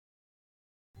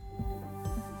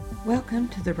Welcome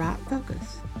to The Right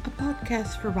Focus, a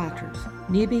podcast for writers,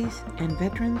 newbies, and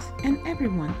veterans, and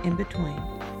everyone in between.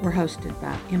 We're hosted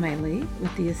by M.A. Lee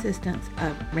with the assistance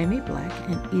of Remy Black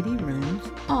and Edie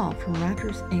Runes, all from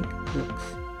Writers Inc. Books.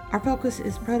 Our focus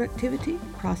is productivity,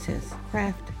 process,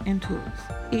 craft, and tools.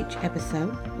 Each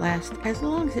episode lasts as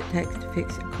long as it takes to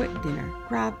fix a quick dinner,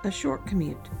 drive a short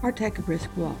commute, or take a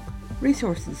brisk walk.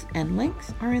 Resources and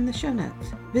links are in the show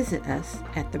notes. Visit us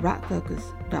at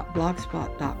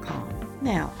therightfocus.blogspot.com.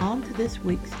 Now, on to this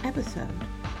week's episode.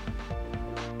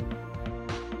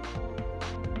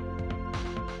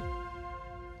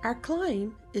 Our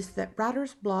claim is that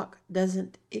writer's block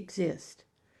doesn't exist.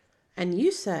 And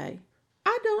you say,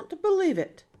 I don't believe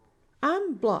it.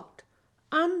 I'm blocked.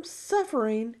 I'm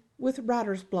suffering with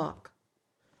writer's block.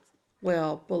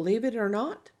 Well, believe it or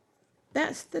not,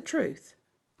 that's the truth.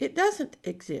 It doesn't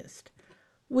exist.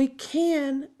 We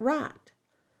can write,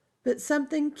 but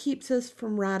something keeps us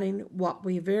from writing what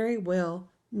we very well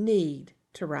need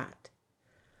to write.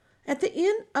 At the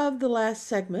end of the last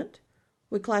segment,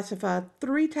 we classified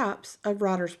 3 types of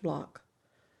writer's block.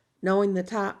 Knowing the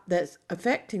type that's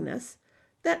affecting us,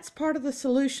 that's part of the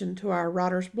solution to our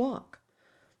writer's block.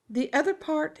 The other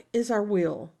part is our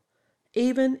will.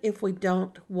 Even if we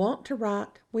don't want to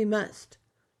write, we must.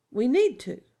 We need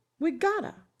to. We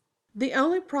gotta. The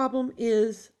only problem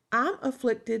is I'm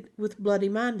afflicted with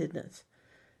bloody-mindedness.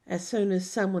 As soon as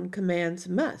someone commands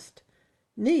must,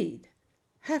 need,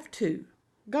 have to,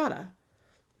 gotta,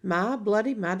 my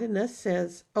bloody-mindedness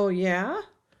says, oh yeah?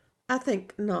 I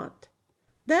think not.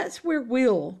 That's where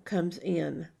will comes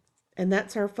in, and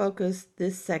that's our focus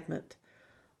this segment.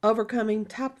 Overcoming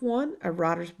type 1 of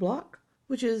writer's block,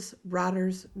 which is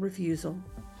writer's refusal.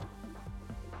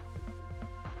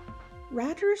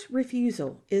 Writer's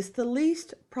refusal is the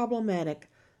least problematic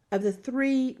of the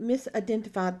 3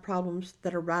 misidentified problems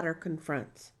that a writer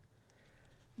confronts.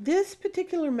 This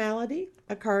particular malady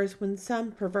occurs when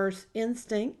some perverse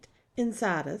instinct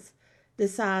inside us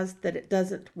decides that it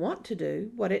doesn't want to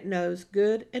do what it knows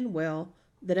good and well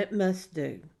that it must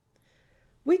do.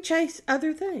 We chase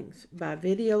other things by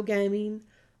video gaming,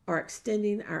 or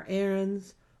extending our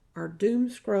errands, or doom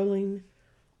scrolling,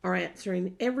 or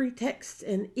answering every text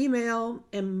and email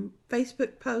and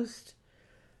Facebook post,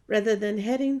 rather than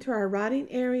heading to our writing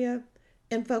area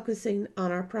and focusing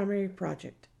on our primary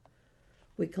project.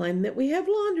 We claim that we have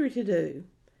laundry to do,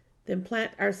 then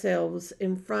plant ourselves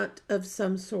in front of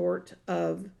some sort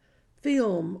of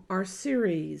film or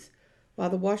series while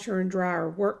the washer and dryer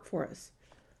work for us.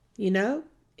 You know,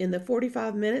 in the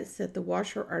 45 minutes that the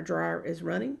washer or dryer is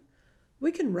running,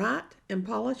 we can write and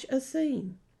polish a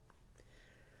scene.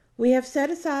 We have set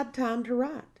aside time to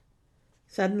write.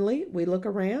 Suddenly, we look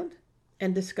around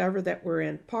and discover that we're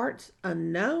in parts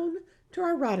unknown to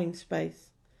our writing space.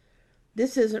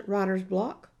 This isn't writer's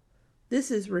block.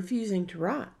 This is refusing to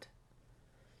write.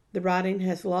 The writing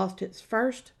has lost its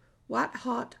first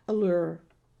white-hot allure.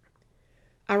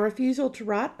 Our refusal to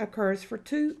write occurs for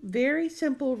 2 very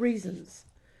simple reasons.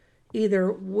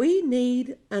 Either we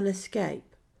need an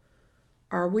escape,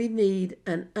 or we need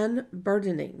an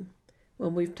unburdening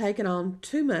when we've taken on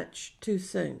too much too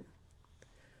soon.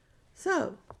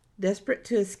 So, desperate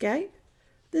to escape?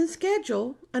 Then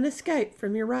schedule an escape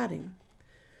from your writing.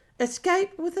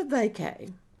 Escape with a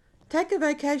vacay. Take a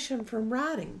vacation from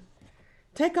writing.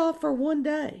 Take off for 1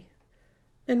 day.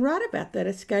 And write about that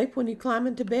escape when you climb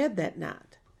into bed that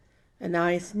night.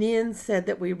 Anais Nin said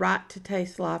that we write to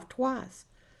taste life twice,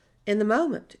 in the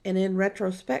moment and in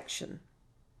retrospection.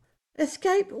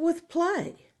 Escape with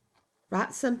play.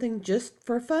 Write something just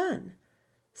for fun.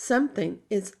 Something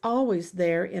is always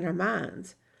there in our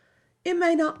minds. It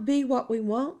may not be what we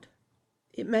want.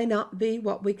 It may not be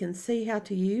what we can see how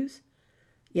to use.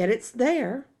 Yet it's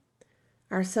there.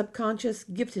 Our subconscious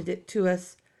gifted it to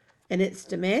us, and it's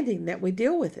demanding that we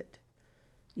deal with it.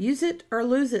 Use it or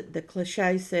lose it, the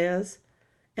cliche says,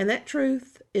 and that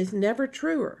truth is never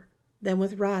truer than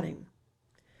with writing.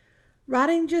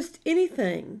 Writing just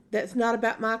anything that's not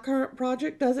about my current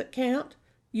project doesn't count,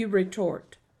 you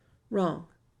retort. Wrong.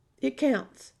 It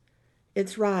counts.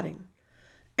 It's writing.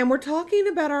 And we're talking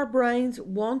about our brains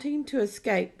wanting to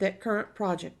escape that current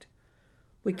project.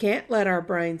 We can't let our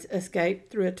brains escape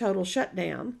through a total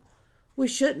shutdown. We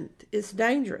shouldn't. It's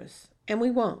dangerous, and we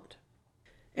won't.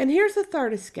 And here's a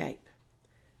third escape.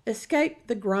 Escape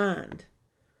the grind.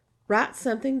 Write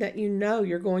something that you know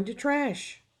you're going to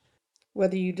trash.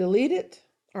 Whether you delete it,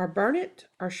 or burn it,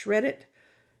 or shred it,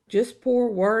 just pour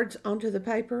words onto the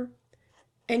paper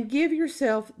and give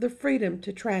yourself the freedom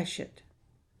to trash it.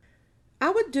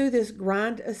 I would do this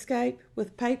grind escape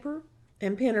with paper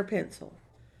and pen or pencil.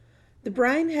 The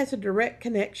brain has a direct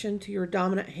connection to your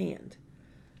dominant hand,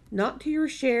 not to your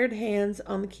shared hands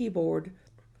on the keyboard,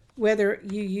 whether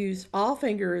you use all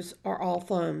fingers or all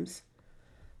thumbs.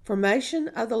 Formation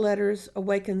of the letters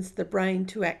awakens the brain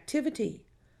to activity.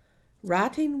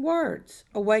 Writing words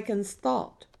awakens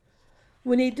thought.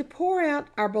 We need to pour out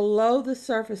our below the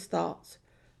surface thoughts,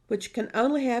 which can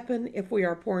only happen if we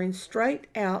are pouring straight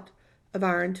out of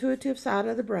our intuitive side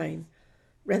of the brain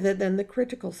rather than the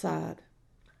critical side.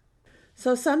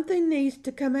 So something needs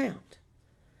to come out.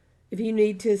 If you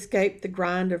need to escape the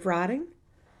grind of writing,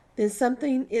 then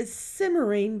something is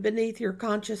simmering beneath your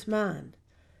conscious mind,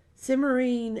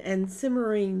 simmering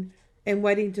and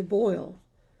waiting to boil,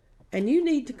 and you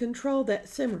need to control that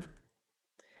simmer.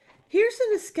 Here's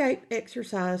an escape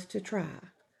exercise to try.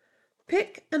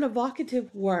 Pick an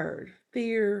evocative word: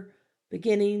 fear,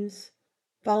 beginnings,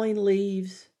 falling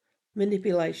leaves,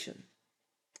 manipulation,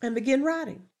 and begin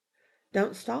writing.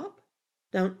 Don't stop.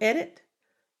 Don't edit.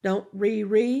 Don't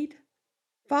reread.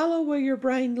 Follow where your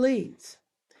brain leads.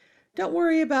 Don't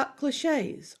worry about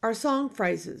cliches or song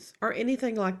phrases or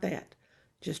anything like that.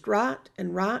 Just write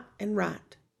and write and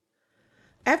write.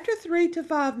 After 3 to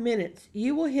 5 minutes,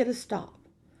 you will hit a stop.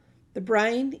 The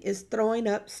brain is throwing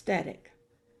up static.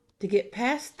 To get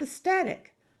past the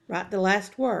static, write the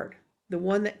last word, the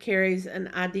one that carries an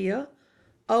idea,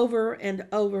 over and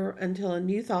over until a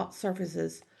new thought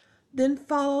surfaces. Then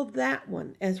follow that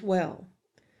one as well.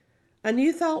 A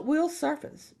new thought will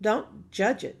surface. Don't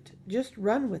judge it. Just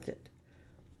run with it.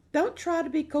 Don't try to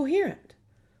be coherent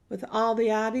with all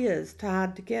the ideas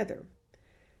tied together.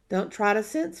 Don't try to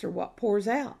censor what pours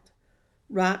out.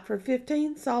 Write for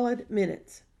 15 solid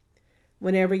minutes.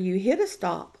 Whenever you hit a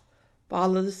stop,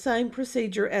 follow the same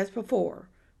procedure as before.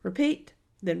 Repeat,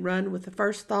 then run with the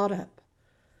first thought up.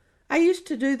 I used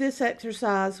to do this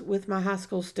exercise with my high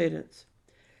school students.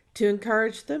 To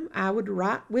encourage them, I would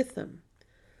write with them.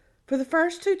 For the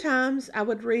first 2 times, I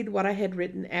would read what I had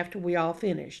written after we all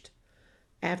finished.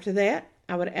 After that,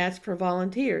 I would ask for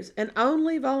volunteers, and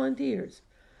only volunteers,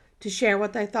 to share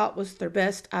what they thought was their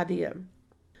best idea.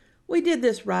 We did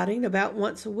this writing about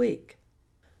once a week.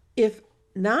 If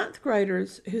 9th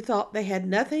graders who thought they had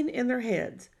nothing in their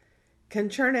heads can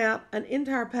churn out an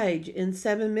entire page in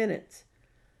 7 minutes,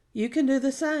 you can do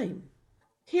the same.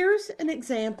 Here's an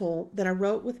example that I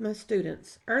wrote with my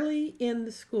students early in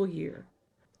the school year.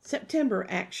 September,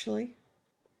 actually.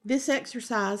 This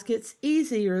exercise gets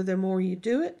easier the more you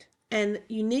do it, and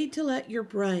you need to let your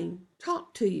brain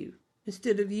talk to you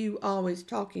instead of you always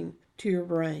talking to your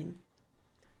brain.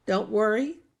 Don't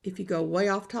worry if you go way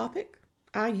off topic.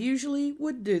 I usually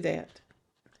would do that.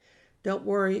 Don't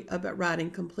worry about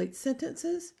writing complete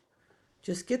sentences.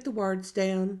 Just get the words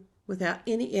down without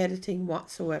any editing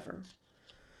whatsoever.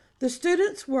 The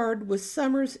student's word was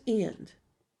summer's end.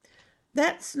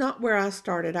 That's not where I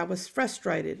started. I was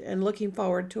frustrated and looking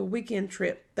forward to a weekend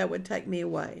trip that would take me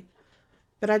away.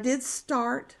 But I did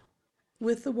start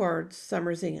with the words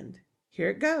summer's end. Here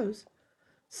it goes.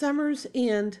 Summer's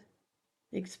end,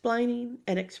 explaining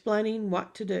and explaining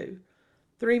what to do.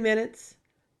 3 minutes,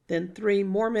 then 3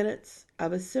 more minutes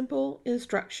of a simple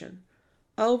instruction,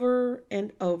 over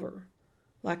and over,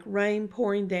 like rain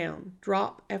pouring down,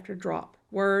 drop after drop,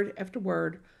 word after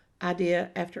word,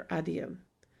 idea after idea.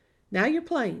 Now you're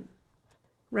playing.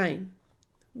 Rain.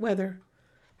 Weather.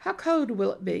 How cold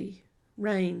will it be?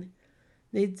 Rain.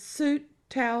 Need suit,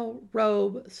 towel,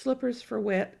 robe, slippers for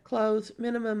wet, clothes,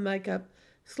 minimum makeup,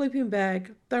 sleeping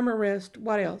bag, thermarest,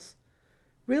 what else?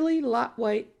 Really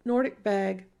lightweight Nordic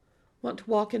bag. Want to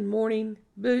walk in morning,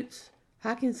 boots,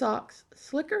 hiking socks,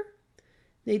 slicker?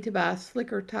 Need to buy a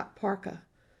slicker type parka.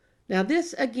 Now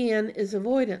this again is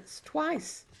avoidance.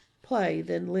 Twice play,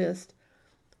 then list.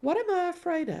 What am I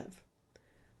afraid of?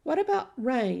 What about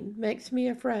rain makes me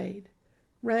afraid?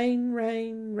 Rain,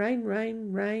 rain, rain,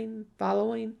 rain, rain,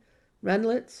 following,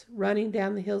 runlets, running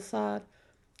down the hillside,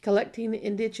 collecting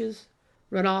in ditches,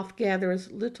 runoff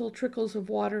gathers little trickles of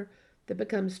water that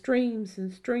become streams,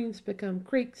 and streams become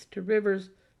creeks to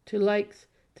rivers, to lakes,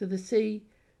 to the sea,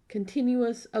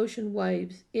 continuous ocean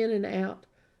waves in and out,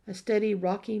 a steady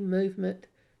rocking movement,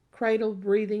 cradle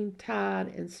breathing tide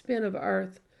and spin of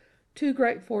earth, 2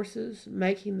 great forces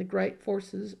making the great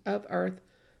forces of earth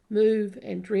move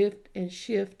and drift and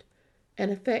shift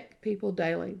and affect people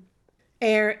daily.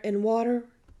 Air and water,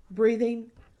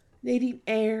 breathing, needing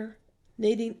air,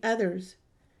 needing others,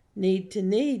 need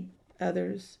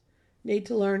others, need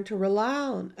to learn to rely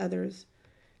on others,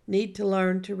 need to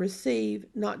learn to receive,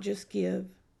 not just give.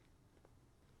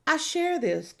 I share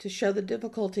this to show the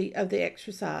difficulty of the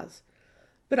exercise,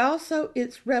 but also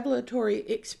its revelatory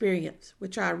experience,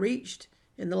 which I reached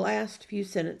in the last few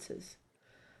sentences.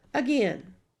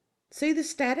 Again, see the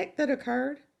static that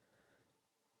occurred?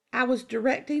 I was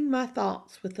directing my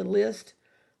thoughts with the list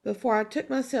before I took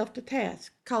myself to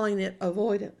task, calling it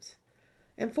avoidance,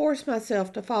 and forced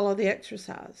myself to follow the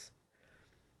exercise.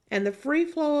 And the free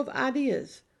flow of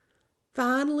ideas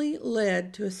finally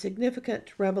led to a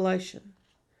significant revelation.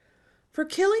 For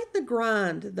killing the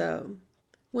grind, though,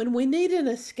 when we need an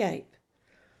escape,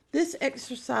 this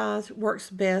exercise works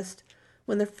best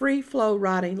when the free flow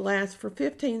writing lasts for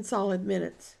 15 solid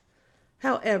minutes.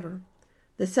 However,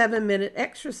 the 7-minute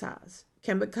exercise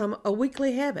can become a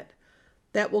weekly habit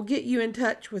that will get you in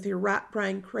touch with your right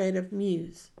brain creative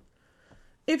muse.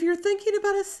 If you're thinking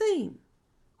about a scene,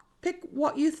 pick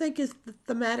what you think is the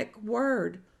thematic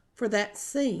word for that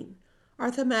scene, or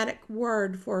thematic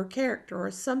word for a character,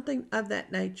 or something of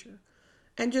that nature,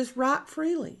 and just write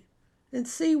freely and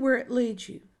see where it leads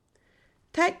you.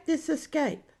 Take this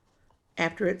escape.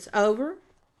 After it's over,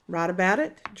 write about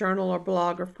it, journal or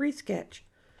blog or free sketch,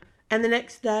 and the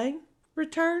next day,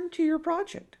 return to your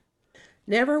project.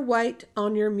 Never wait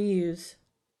on your muse.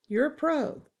 You're a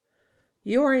pro.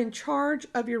 You are in charge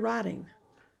of your writing,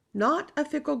 not a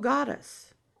fickle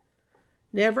goddess.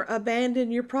 Never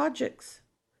abandon your projects.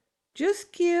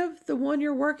 Just give the one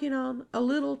you're working on a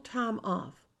little time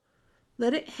off.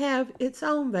 Let it have its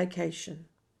own vacation.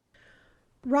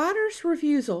 Writer's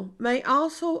refusal may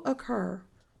also occur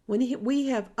when we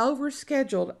have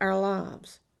overscheduled our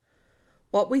lives.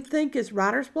 What we think is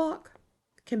writer's block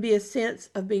can be a sense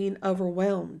of being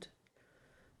overwhelmed.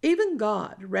 Even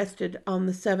God rested on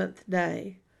the seventh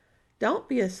day. Don't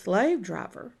be a slave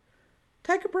driver.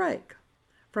 Take a break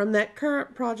from that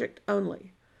current project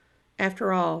only.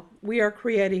 After all, we are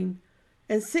creating,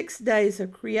 and 6 days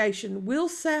of creation will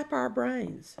sap our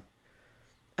brains.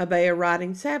 Obey a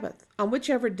writing Sabbath on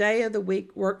whichever day of the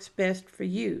week works best for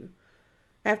you.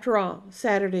 After all,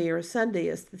 Saturday or Sunday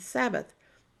as the Sabbath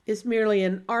is merely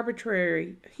an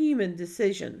arbitrary human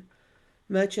decision,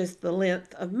 much as the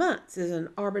length of months is an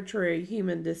arbitrary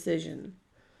human decision.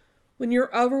 When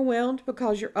you're overwhelmed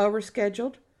because you're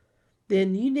overscheduled,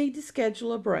 then you need to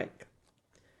schedule a break.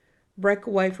 Break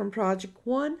away from Project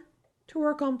 1 to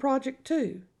work on Project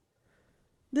 2.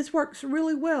 This works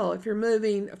really well if you're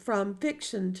moving from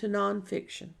fiction to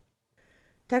nonfiction.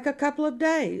 Take a couple of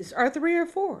days, or 3 or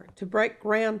 4, to break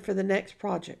ground for the next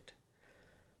project.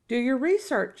 Do your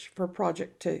research for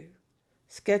Project 2.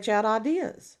 Sketch out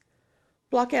ideas.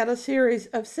 Block out a series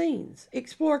of scenes.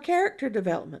 Explore character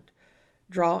development.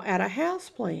 Draw out a house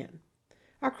plan.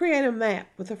 Or create a map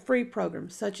with a free program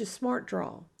such as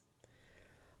SmartDraw.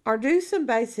 Or do some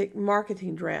basic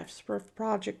marketing drafts for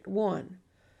Project 1.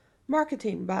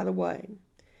 Marketing, by the way,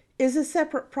 is a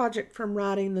separate project from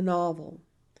writing the novel.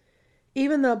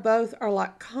 Even though both are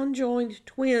like conjoined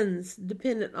twins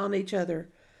dependent on each other,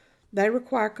 they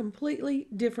require completely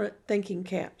different thinking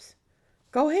caps.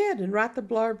 Go ahead and write the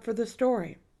blurb for the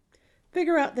story.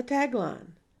 Figure out the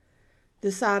tagline.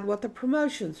 Decide what the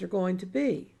promotions are going to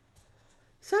be.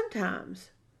 Sometimes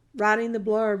writing the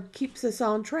blurb keeps us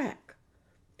on track,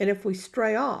 and if we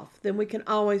stray off, then we can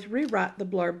always rewrite the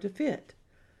blurb to fit.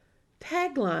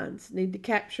 Taglines need to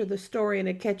capture the story in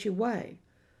a catchy way.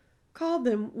 Call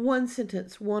them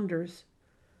one-sentence wonders.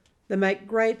 They make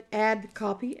great ad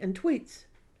copy and tweets.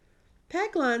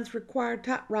 Taglines require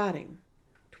typewriting,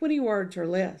 20 words or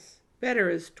less. Better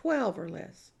is 12 or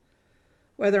less.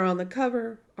 Whether on the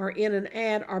cover or in an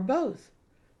ad or both,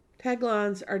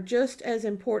 taglines are just as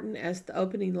important as the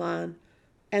opening line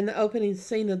and the opening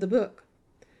scene of the book.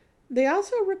 They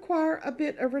also require a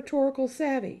bit of rhetorical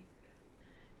savvy,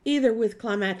 either with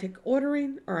climactic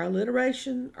ordering or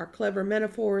alliteration or clever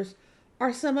metaphors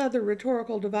or some other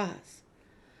rhetorical device.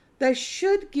 They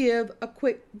should give a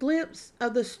quick glimpse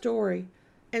of the story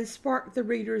and spark the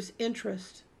reader's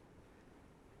interest.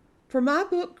 For my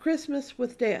book, Christmas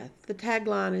with Death, the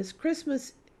tagline is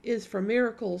 "Christmas is for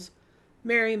miracles,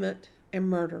 merriment, and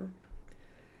murder."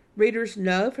 Readers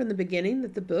know from the beginning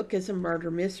that the book is a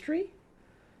murder mystery.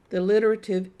 The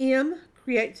alliterative M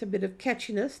creates a bit of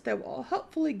catchiness that will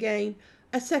hopefully gain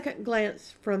a second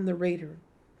glance from the reader.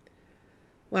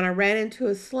 When I ran into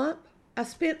a slump, I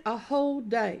spent a whole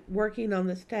day working on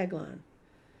this tagline.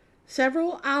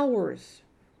 Several hours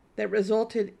that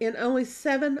resulted in only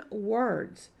 7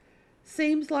 words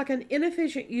seems like an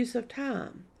inefficient use of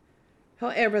time.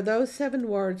 However, those 7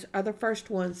 words are the first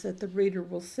ones that the reader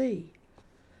will see.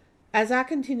 As I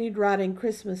continued writing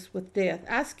Christmas with Death,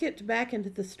 I skipped back into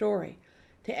the story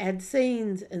to add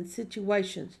scenes and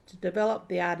situations to develop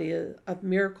the idea of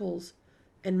miracles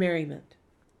and merriment.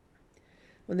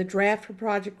 When the draft for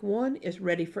Project 1 is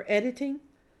ready for editing,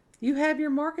 You have your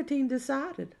marketing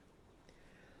decided.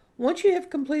 Once you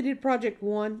have completed project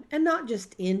 1 and not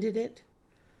just ended it,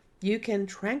 you can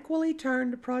tranquilly turn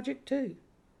to project 2.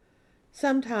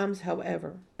 Sometimes,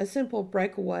 however, a simple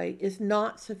breakaway is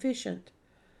not sufficient.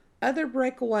 Other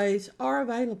breakaways are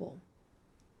available.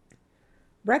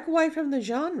 Break away from the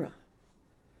genre.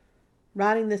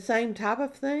 Writing the same type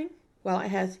of thing, while it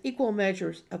has equal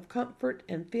measures of comfort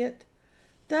and fit,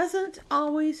 doesn't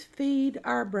always feed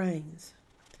our brains.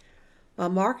 While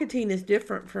marketing is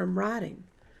different from writing,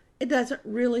 it doesn't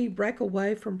really break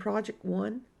away from project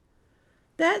 1.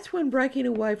 That's when breaking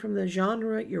away from the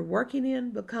genre you're working in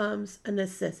becomes a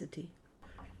necessity.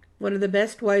 One of the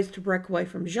best ways to break away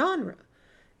from genre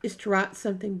is to write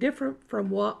something different from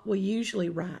what we usually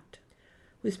write.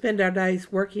 We spend our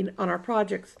days working on our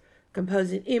projects,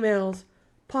 composing emails,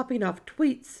 popping off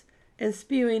tweets, and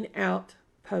spewing out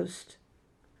posts.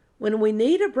 When we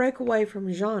need a breakaway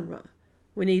from genre,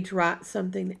 we need to write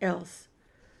something else.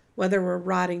 Whether we're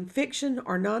writing fiction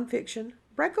or nonfiction,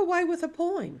 break away with a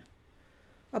poem.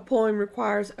 A poem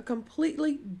requires a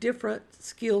completely different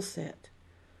skill set.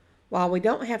 While we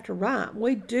don't have to rhyme,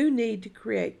 we do need to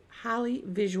create highly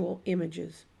visual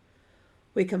images.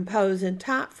 We compose in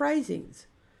tight phrasings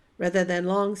rather than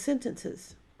long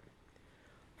sentences.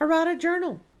 Or write a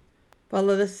journal.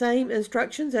 Follow the same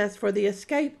instructions as for the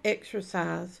escape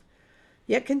exercise,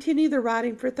 yet continue the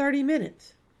writing for 30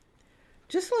 minutes.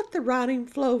 Just let the writing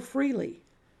flow freely,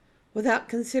 without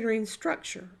considering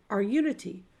structure or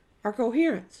unity or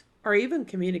coherence or even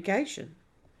communication.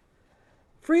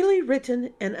 Freely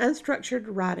written and unstructured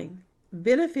writing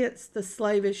benefits the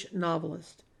slavish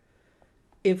novelist.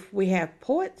 If we have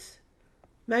poets,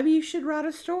 maybe you should write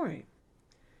a story.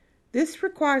 This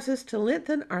requires us to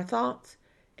lengthen our thoughts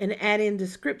and add in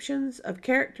descriptions of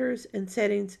characters and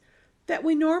settings that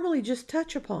we normally just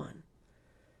touch upon.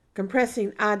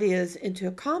 Compressing ideas into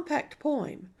a compact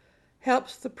poem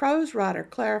helps the prose writer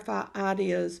clarify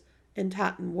ideas and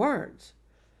tighten words.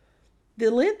 The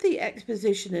lengthy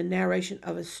exposition and narration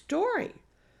of a story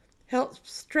helps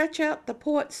stretch out the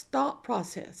poet's thought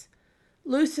process,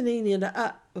 loosening it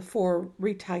up before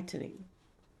retightening.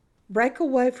 Break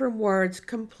away from words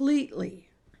completely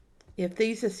if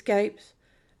these escapes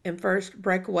and first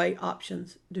breakaway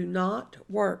options do not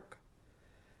work.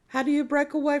 How do you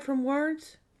break away from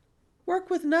words? Work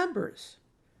with numbers.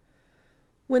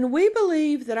 When we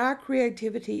believe that our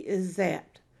creativity is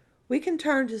zapped, we can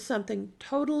turn to something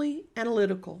totally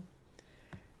analytical.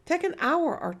 Take an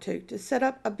hour or two to set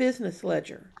up a business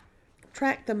ledger.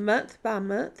 Track the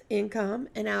month-by-month income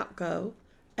and outgo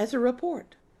as a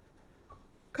report.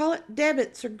 Call it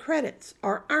debits or credits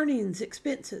or earnings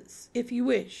expenses if you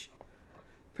wish.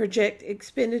 Project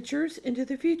expenditures into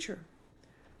the future.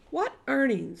 What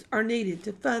earnings are needed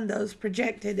to fund those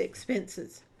projected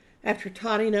expenses? After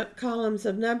totting up columns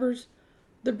of numbers,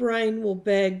 the brain will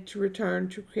beg to return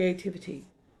to creativity.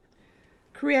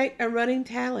 Create a running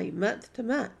tally month to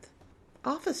month.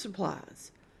 Office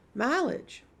supplies,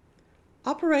 mileage,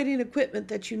 operating equipment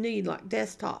that you need like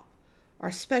desktop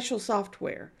or special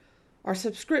software or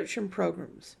subscription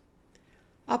programs.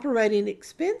 Operating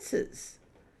expenses,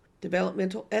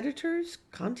 developmental editors,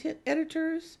 content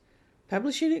editors,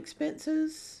 publishing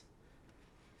expenses.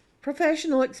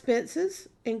 Professional expenses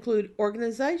include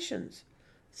organizations.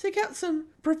 Seek out some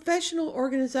professional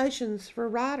organizations for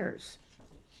writers.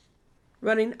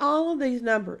 Running all of these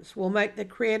numbers will make the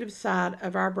creative side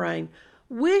of our brain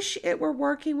wish it were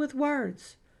working with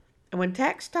words. And when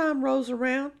tax time rolls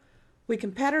around, we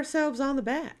can pat ourselves on the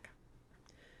back.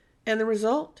 And the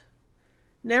result?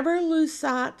 Never lose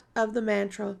sight of the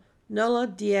mantra nulla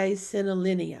dies sine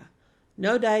linea,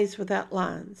 no days without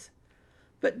lines.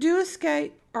 But do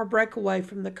escape or break away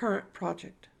from the current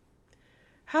project.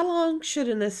 How long should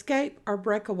an escape or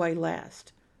breakaway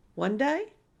last? 1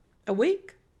 day? A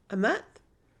week? A month?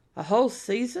 A whole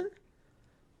season?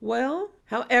 Well,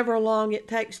 however long it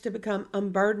takes to become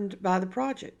unburdened by the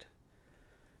project.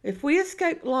 If we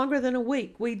escape longer than a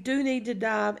week, we do need to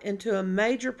dive into a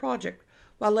major project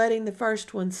while letting the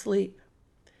first one sleep.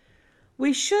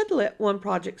 We should let one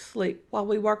project sleep while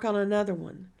we work on another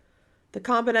one. The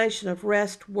combination of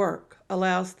rest-work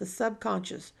allows the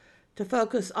subconscious to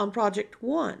focus on project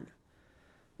 1,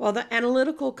 while the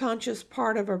analytical conscious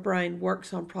part of our brain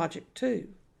works on project 2.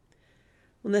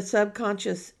 When the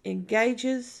subconscious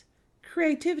engages,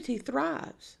 creativity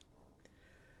thrives.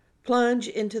 Plunge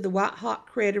into the white-hot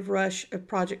creative rush of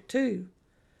project 2.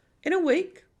 In a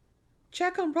week,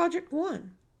 check on project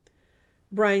 1.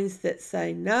 Brains that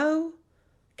say no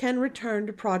can return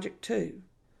to project 2.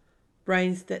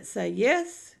 Brains that say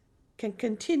yes can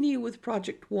continue with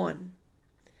project 1.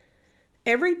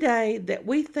 Every day that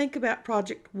we think about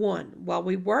Project 1 while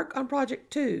we work on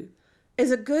Project 2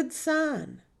 is a good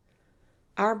sign.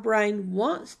 Our brain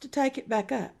wants to take it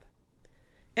back up.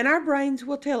 And our brains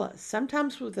will tell us,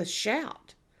 sometimes with a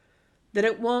shout, that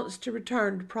it wants to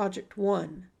return to Project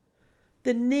 1.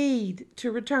 The need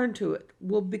to return to it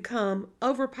will become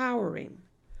overpowering.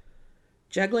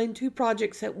 Juggling 2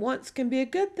 projects at once can be a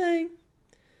good thing,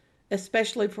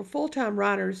 especially for full-time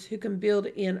writers who can build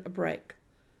in a break.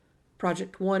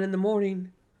 Project 1 in the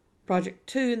morning, Project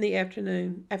 2 in the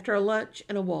afternoon, after a lunch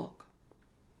and a walk.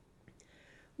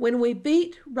 When we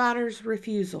beat writer's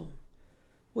refusal,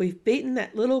 we've beaten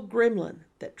that little gremlin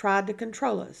that tried to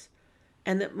control us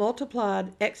and that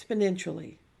multiplied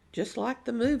exponentially, just like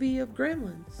the movie of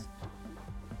Gremlins.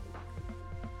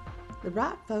 The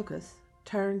right focus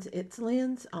turns its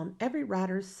lens on every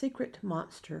writer's secret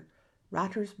monster,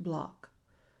 writer's block.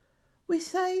 We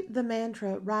say the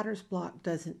mantra writer's block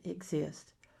doesn't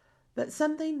exist, but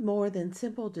something more than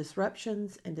simple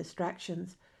disruptions and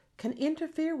distractions can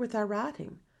interfere with our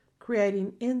writing,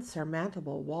 creating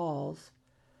insurmountable walls.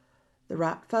 The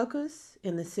Right Focus,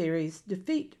 in the series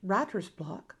Defeat Writer's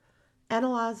Block,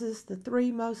 analyzes the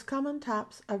 3 most common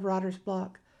types of writer's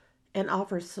block and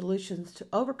offers solutions to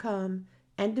overcome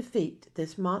and defeat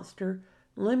this monster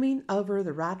looming over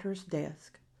the writer's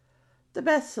desk. The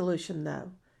best solution,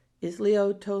 though, is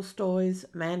Leo Tolstoy's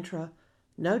mantra,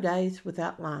 no days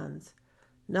without lines,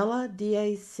 nulla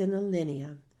dies sine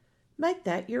linea. Make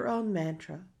that your own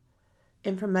mantra.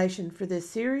 Information for this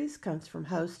series comes from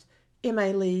host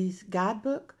M.A. Lee's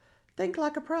guidebook, Think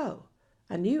Like a Pro,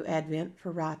 a new advent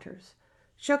for writers,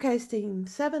 showcasing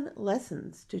 7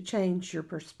 lessons to change your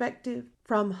perspective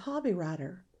from hobby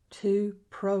writer to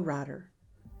pro writer.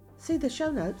 See the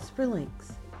show notes for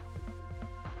links.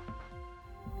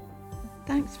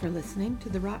 Thanks for listening to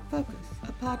The Right Focus,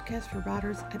 a podcast for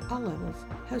writers at all levels,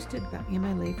 hosted by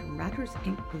M.A. Lee from Writers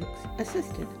Inc. Books,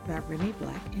 assisted by Remy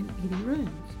Black and Edie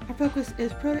Runes. Our focus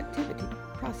is productivity,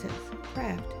 process,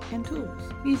 craft, and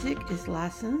tools. Music is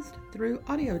licensed through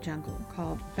Audio Jungle,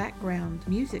 called Background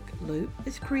Music Loop.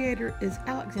 Its creator is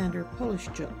Alexander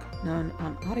Polishchuk, known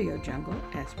on Audio Jungle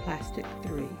as Plastic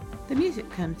 3. The music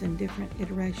comes in different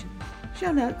iterations.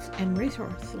 Show notes and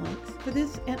resource links for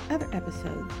this and other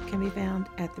episodes can be found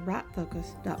at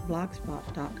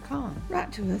therightfocus.blogspot.com.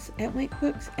 Write to us at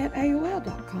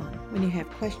winkbooks@aol.com when you have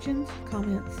questions,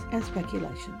 comments, and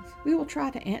speculations. We will try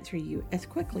to answer you as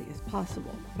quickly as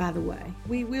possible. By the way,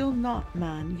 we will not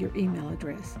mine your email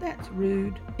address. That's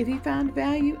rude. If you find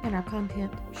value in our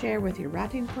content, share with your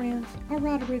writing friends or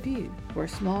write a review. We're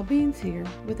small beans here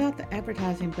without the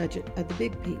advertising budget of the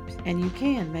big peeps, and you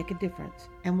can make a difference.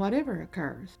 And whatever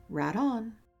occurs, write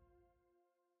on.